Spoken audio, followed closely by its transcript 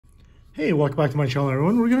Hey, welcome back to my channel,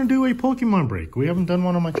 everyone. We're going to do a Pokemon break. We haven't done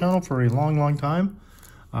one on my channel for a long time.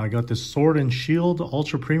 I got this Sword and Shield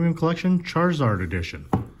Ultra Premium Collection Charizard Edition.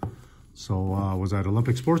 So I was at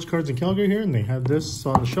Olympic Sports Cards in Calgary here, and they had this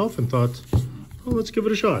on the shelf and thought, oh, let's give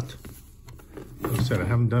it a shot. Like I said, I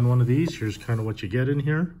haven't done one of these. Here's kind of what you get in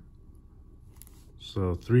here.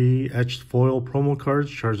 So 3 etched foil promo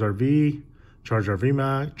cards, Charizard V, Charizard V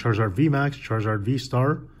Max, Charizard V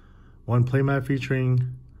Star, 1 playmat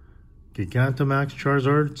featuring Gigantamax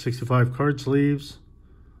Charizard, 65 card sleeves,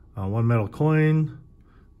 1 metal coin,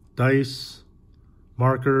 dice,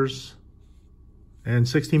 markers, and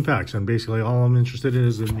 16 packs. And basically all I'm interested in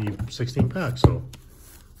is in the 16 packs. So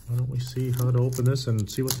why don't we see how to open this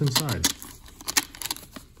and see what's inside.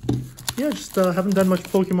 Yeah, just haven't done much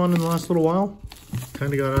Pokemon in the last little while.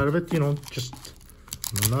 Kind of got out of it, you know, just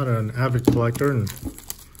I'm not an avid collector, and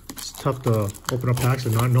it's tough to open up packs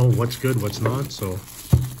and not know what's good, what's not. So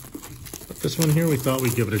this one here, we thought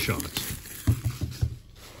we'd give it a shot.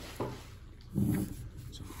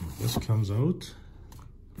 So this comes out.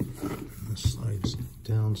 This slides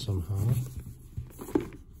down somehow. I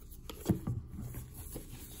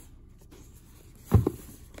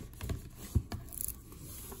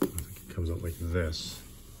think it comes out like this.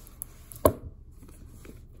 You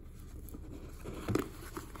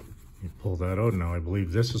pull that out now. I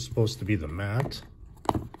believe this is supposed to be the mat.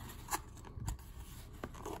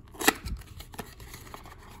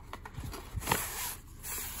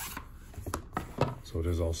 So it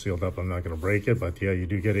is all sealed up. I'm not going to break it, but yeah, you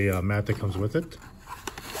do get a mat that comes with it.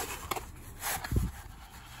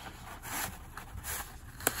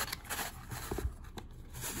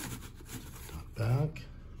 Back.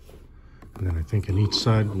 And then I think on each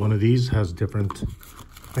side, one of these has different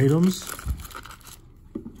items.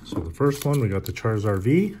 So the first one, we got the Charizard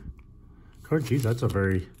V card. Geez, that's a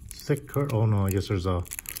very thick card. Oh no, I guess there's a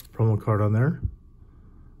promo card on there.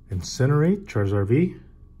 Incinerate, Charizard V.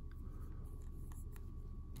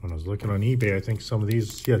 When I was looking on eBay, I think some of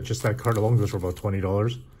these, yeah, just that card alone goes for about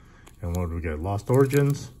 $20. And what did we get? Lost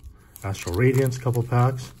Origins, Astral Radiance, couple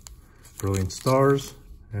packs, Brilliant Stars,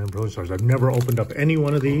 and Brilliant Stars. I've never opened up any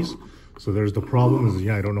one of these, so there's the problem is,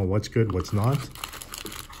 yeah, I don't know what's good, what's not.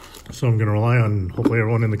 So I'm gonna rely on hopefully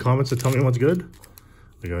everyone in the comments to tell me what's good.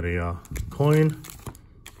 We got a coin,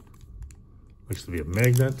 looks to be a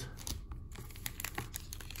magnet.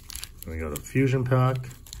 And we got a fusion pack,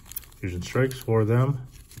 fusion strikes, 4 of them.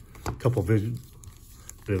 A couple Vivid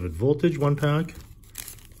Voltage, 1 pack. A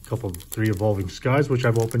couple 3 Evolving Skies, which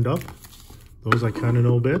I've opened up. Those I kind of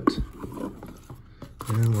know a bit.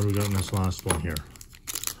 And what do we got in this last one here?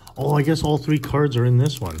 Oh, I guess all 3 cards are in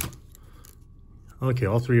this one. Okay,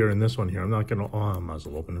 all 3 are in this one here. I'm not gonna, oh, I might as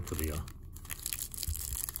well open it for the,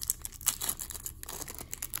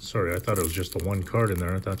 sorry, I thought it was just the 1 card in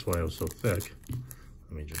there. That's why it was so thick.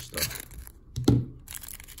 Let me just,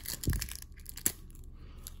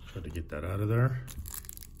 try to get that out of there.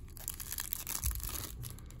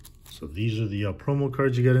 So these are the promo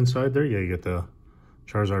cards you get inside there. Yeah, you get the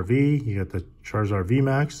Charizard V, you get the Charizard V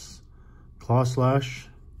Max, Claw Slash,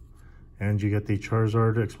 and you get the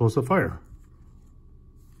Charizard Explosive Fire.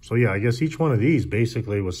 So yeah, I guess each one of these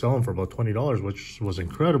basically was selling for about $20, which was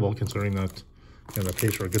incredible considering that, you know, that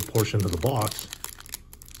pays for a good portion of the box.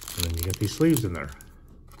 And then you get these sleeves in there.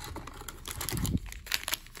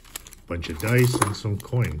 Bunch of dice and some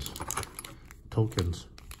coins, tokens.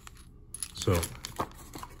 So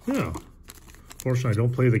yeah, fortunately I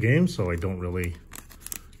don't play the game, so I don't really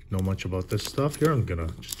know much about this stuff here. I'm gonna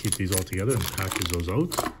just keep these all together and package those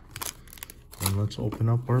out. And let's open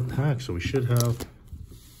up our pack. So we should have,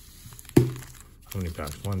 how many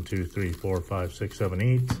packs? 1, 2, 3, 4, 5, 6, 7,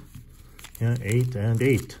 8. Yeah, 8 and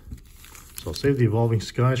 8. So I'll save the Evolving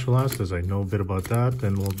Skies for last, as I know a bit about that,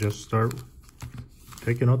 and we'll just start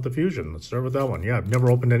taking out the fusion. Let's start with that one. Yeah, I've never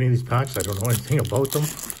opened any of these packs. I don't know anything about them.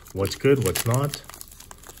 What's good, what's not.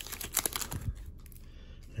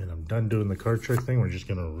 And I'm done doing the card trick thing. We're just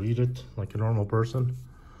gonna read it like a normal person.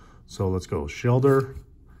 So let's go. Shelder,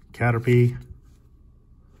 Caterpie,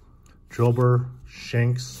 Drillbur,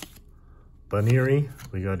 Shanks, Baneri.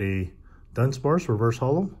 We got a Dunsparce, Reverse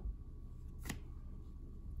Holo.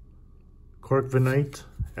 Corviknight,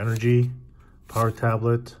 Energy, Power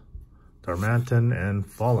Tablet, Darmanitan, and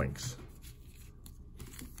Phalanx.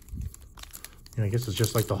 Yeah, I guess it's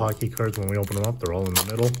just like the hockey cards when we open them up. They're all in the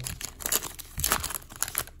middle.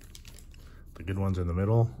 The good ones in the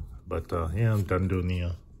middle. But yeah, I'm done doing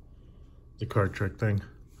the card trick thing.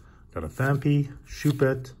 Got a Phanpy,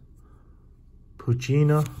 Choupette,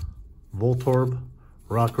 Poochyena, Voltorb,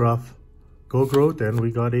 Rockruff, Gogrowth, and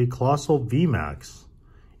we got a Colossal VMAX,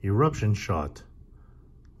 Eruption Shot,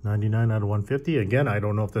 99 out of 150. Again, I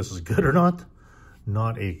don't know if this is good or not.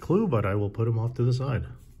 Not a clue, but I will put them off to the side.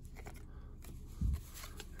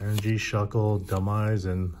 Energy, Shuckle, Demise,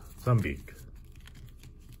 and Thumbeak.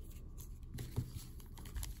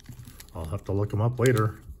 I'll have to look them up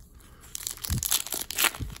later.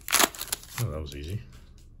 Oh, that was easy.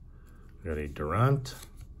 We got a Durant,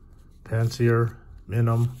 Pansear,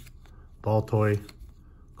 Minimum, Baltoy,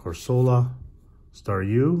 Corsola,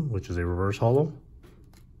 Staryu, which is a reverse holo,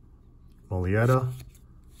 Molietta,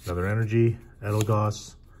 another Energy,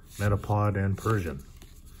 Edelgos, Metapod, and Persian.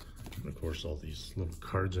 And of course, all these little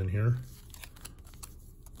cards in here.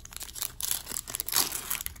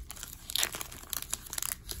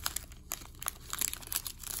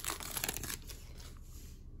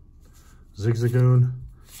 Zigzagoon,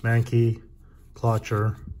 Mankey,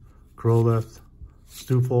 Clotcher, Growlithe,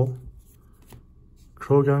 Stufel,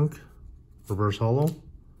 Krogunk, reverse holo,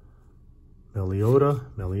 Meliota,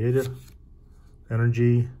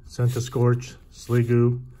 Energy, Centiskorch,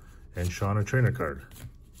 Sliggoo, and Shauna trainer card.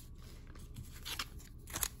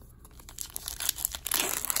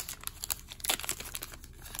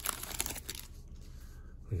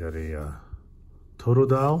 We got a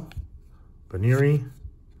Totodile, Baneri,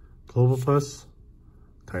 Clobbopus,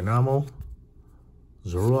 Dynamo,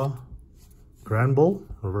 Zorua, Granbull,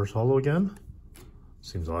 reverse holo again.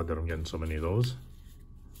 Seems odd that I'm getting so many of those.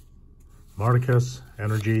 Marticus,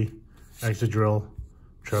 Energy, Excadrill,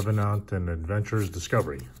 Trevenant, and Adventures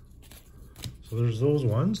Discovery. So there's those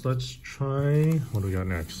ones. Let's try, what do we got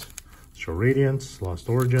next? Show Radiance, Lost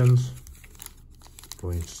Origins,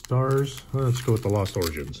 Brilliant Stars. Let's go with the Lost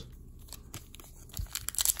Origins.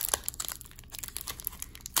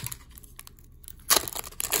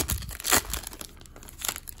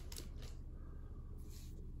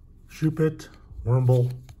 Shuppet,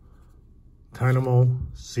 Wurmble, Dynamo,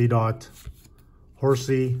 Seedot,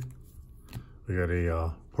 Horsey. We got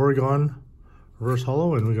a Porygon reverse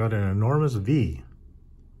holo, and we got an enormous V.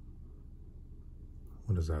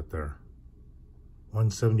 What is that there?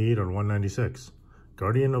 178 or 196.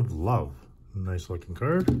 Guardian of Love. Nice looking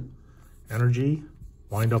card. Energy,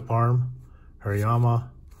 Wind Up Arm, Hariyama,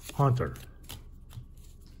 Haunter.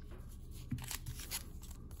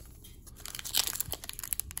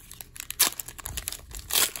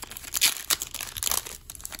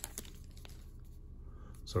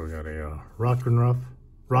 So we got a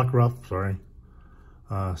Rockruff, sorry,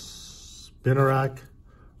 Spinarak,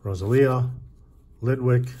 Rosalia,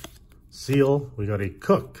 Litwick, Seal. We got a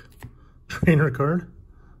Cook trainer card.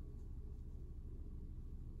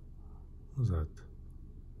 What was that?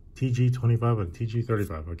 TG25 and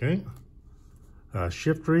TG35, okay.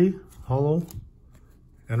 Shiftry, Holo,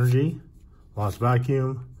 Energy, Lost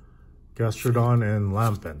Vacuum, Gastrodon, and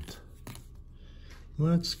Lampent.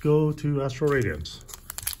 Let's go to Astral Radiance.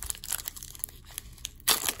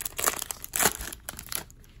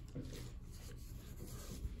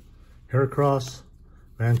 Heracross,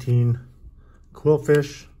 Mantine,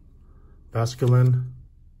 Quillfish, Basculin,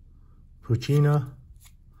 Puccina,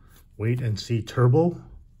 Wait and See Turbo,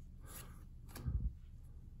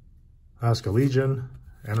 Ascalegion,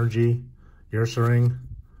 Energy, Ursaring,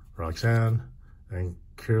 Roxanne, and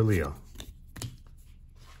Kirlia.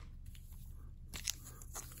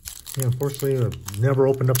 Yeah, unfortunately, I've never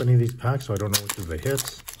opened up any of these packs, so I don't know which of the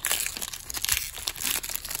hits.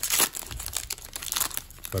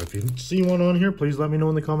 But if you see one on here, please let me know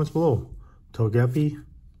in the comments below. Togepi,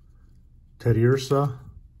 Teddiursa,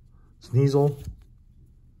 Sneasel,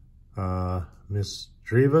 Miss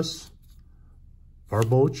Drevis,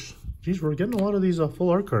 Barboach. Geez, we're getting a lot of these full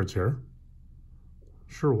art cards here.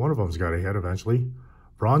 Sure, one of them's got a head eventually.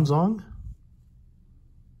 Bronzong,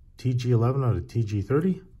 TG11 out of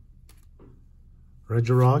TG30.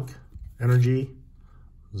 Regirock, Energy,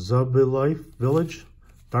 Zubilife Village,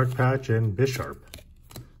 Dark Patch, and Bisharp.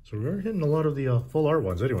 So we're hitting a lot of the full art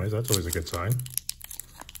ones anyways. That's always a good sign.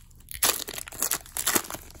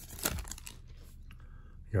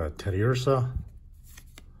 You got Teddiursa,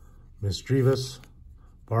 Misdreavus,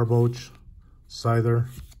 Barboach, Scyther,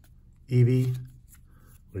 Eevee.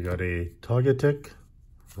 We got a Togetic,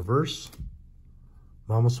 reverse,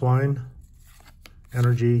 Mamoswine,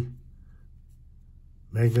 Energy,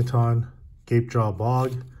 Magneton, Gapejaw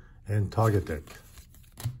Bog, and Togetic.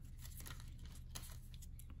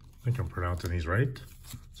 I think I'm pronouncing these right.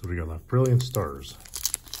 So we got left Brilliant Stars.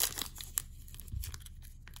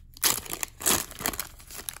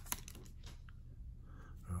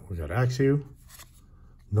 We got Axew,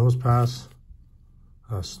 Nosepass,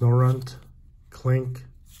 Snorunt, Clink,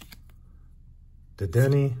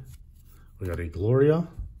 Dedenne. We got a Gloria,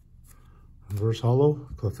 Reverse Holo,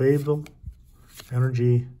 Clefable,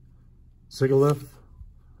 Energy, Sigalith,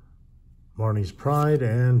 Marnie's Pride,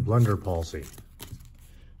 and Blender Policy.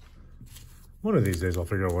 One of these days I'll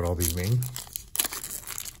figure out what all these mean.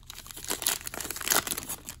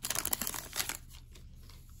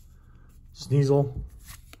 Sneasel,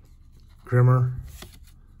 Grimmer,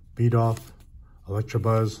 Beadoff,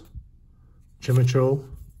 Electabuzz, Chimicho.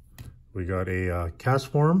 We got a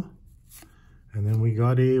Castform, and then we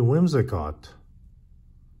got a Whimsicott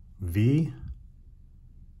V,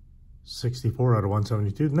 64 out of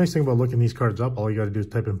 172. The nice thing about looking these cards up, all you got to do is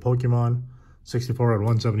type in Pokemon 64 out of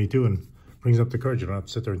 172 and brings up the cards. You don't have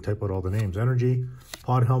to sit there and type out all the names. Energy,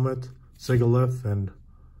 Pod Helmet, Sigalith, and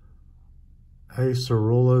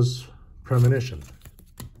Acerola's Premonition.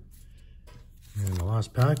 And the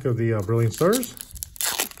last pack of the Brilliant Stars.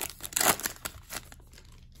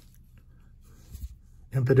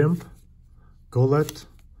 Impidimp, Golett,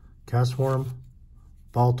 Castform,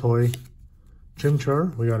 Baltoy,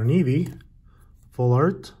 Chimchar. We got an Eevee, Full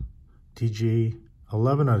Art, TG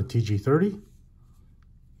 11 out of TG 30.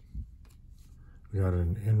 We got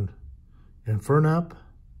an Infernap,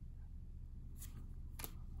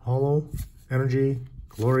 Hollow, Energy,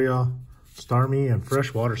 Gloria, Starmie, and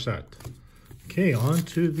Freshwater set. Okay, on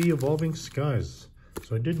to the Evolving Skies.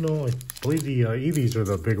 So I did know, I believe the Eevees are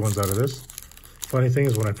the big ones out of this. Funny thing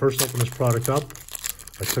is, when I first opened this product up,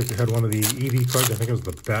 I had one of the Eevee cards, I think it was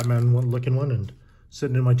the Batman looking one, and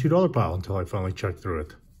sitting in my $2 pile until I finally checked through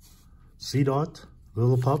it. Seedot,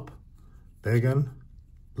 Lillipup, Bagon,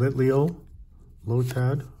 Litleo,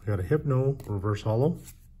 Lotad, we got a Hypno, Reverse Hollow,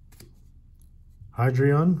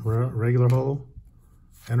 Hydreion, Regular Hollow,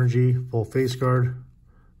 Energy, Full Face Guard,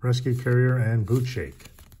 Rescue Carrier, and Boot Shake.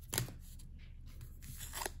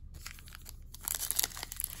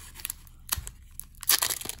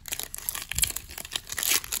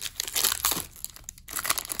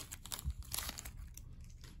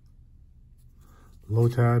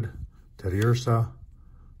 Lotad, Teddiursa,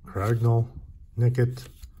 Cragnole, Nickit,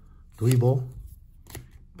 Dweeble,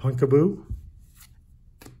 Punkaboo,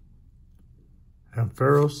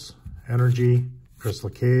 Ampharos, Energy, Crystal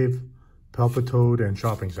Cave, Palpitoad, and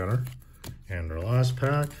Shopping Center. And our last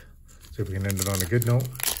pack, see if we can end it on a good note.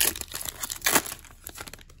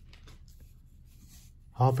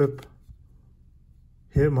 Hoppip,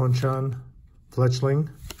 Hitmonchan, Fletchling,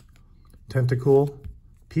 Tentacool,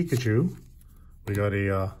 Pikachu. We got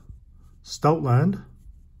a Stoutland,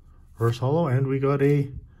 Reverse Hollow, and we got a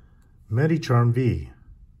Medicham V,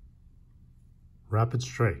 Rapid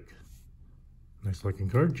Strike. Nice looking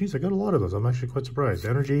card. Geez, I got a lot of those. I'm actually quite surprised.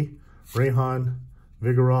 Energy, Rayhan,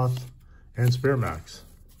 Vigoroth, and Spearmax.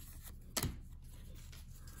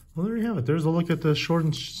 Well, there you have it. There's a look at the Sword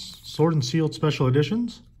and Shield Special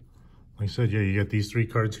Editions. Like I said, yeah, you get these 3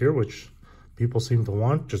 cards here, which people seem to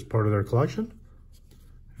want, just part of their collection.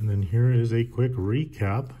 And then here is a quick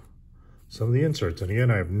recap, some of the inserts. And again,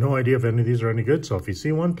 I have no idea if any of these are any good, so if you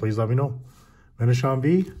see one, please let me know. Medicham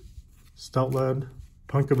V, Stoutland,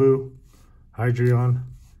 Punkaboo, Hydreion,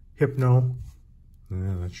 Hypno.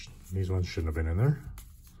 Yeah, these ones shouldn't have been in there.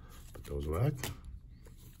 Put those back.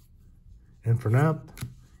 Infernap,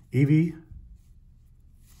 Eevee.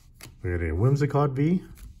 We got a Whimsicott V,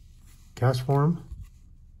 Castform,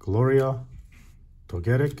 Gloria,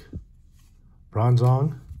 Togetic,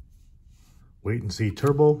 Bronzong, Wait and See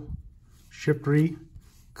Turbo, Shiftry,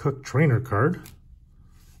 Cook Trainer card,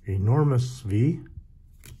 Enormous V,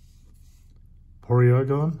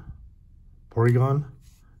 Porygon,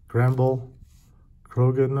 Granbull,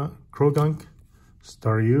 Krogunk,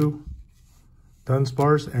 Staryu,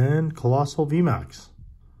 Dunsparce, and Colossal VMAX.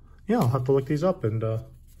 Yeah, I'll have to look these up, and yeah,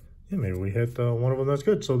 maybe we hit one of them that's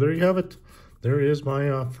good. So there you have it. There is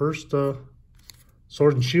my first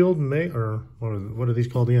Sword and Shield, or what are these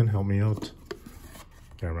called again? Help me out.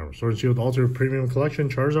 Can't remember. Sword and Shield Ultra Premium Collection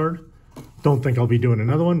Charizard. Don't think I'll be doing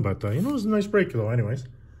another one, but you know, it was a nice break though anyways.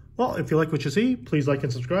 Well, if you like what you see, please like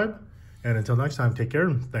and subscribe. And until next time, take care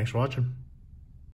and thanks for watching.